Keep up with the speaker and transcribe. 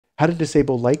how to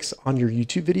disable likes on your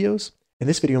YouTube videos. In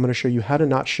this video, I'm going to show you how to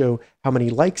not show how many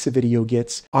likes a video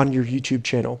gets on your YouTube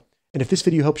channel. And if this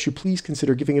video helps you, please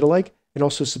consider giving it a like and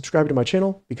also subscribe to my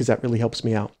channel because that really helps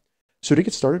me out. So to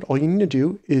get started, all you need to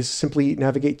do is simply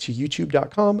navigate to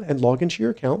youtube.com and log into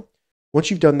your account.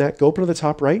 Once you've done that, go up to the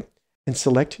top right and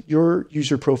select your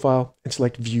user profile and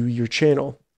select View Your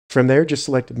Channel. From there, just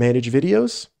select Manage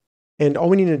Videos. And all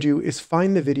we need to do is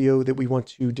find the video that we want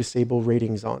to disable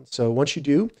ratings on. So once you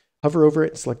do, hover over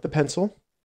it and select the pencil.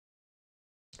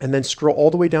 And then scroll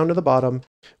all the way down to the bottom.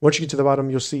 Once you get to the bottom,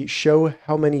 you'll see Show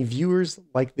How Many Viewers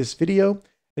Like This Video.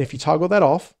 And if you toggle that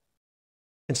off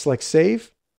and select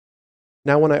Save,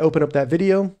 now when I open up that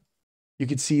video, you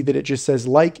can see that it just says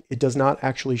like. It does not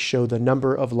actually show the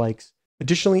number of likes.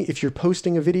 Additionally, if you're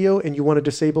posting a video and you want to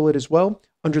disable it as well,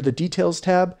 under the Details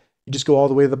tab, you just go all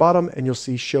the way to the bottom and you'll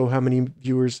see Show How Many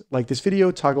Viewers Like This Video,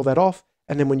 toggle that off.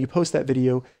 And then when you post that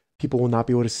video, people will not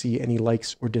be able to see any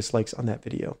likes or dislikes on that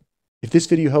video. If this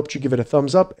video helped you, give it a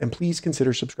thumbs up and please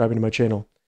consider subscribing to my channel.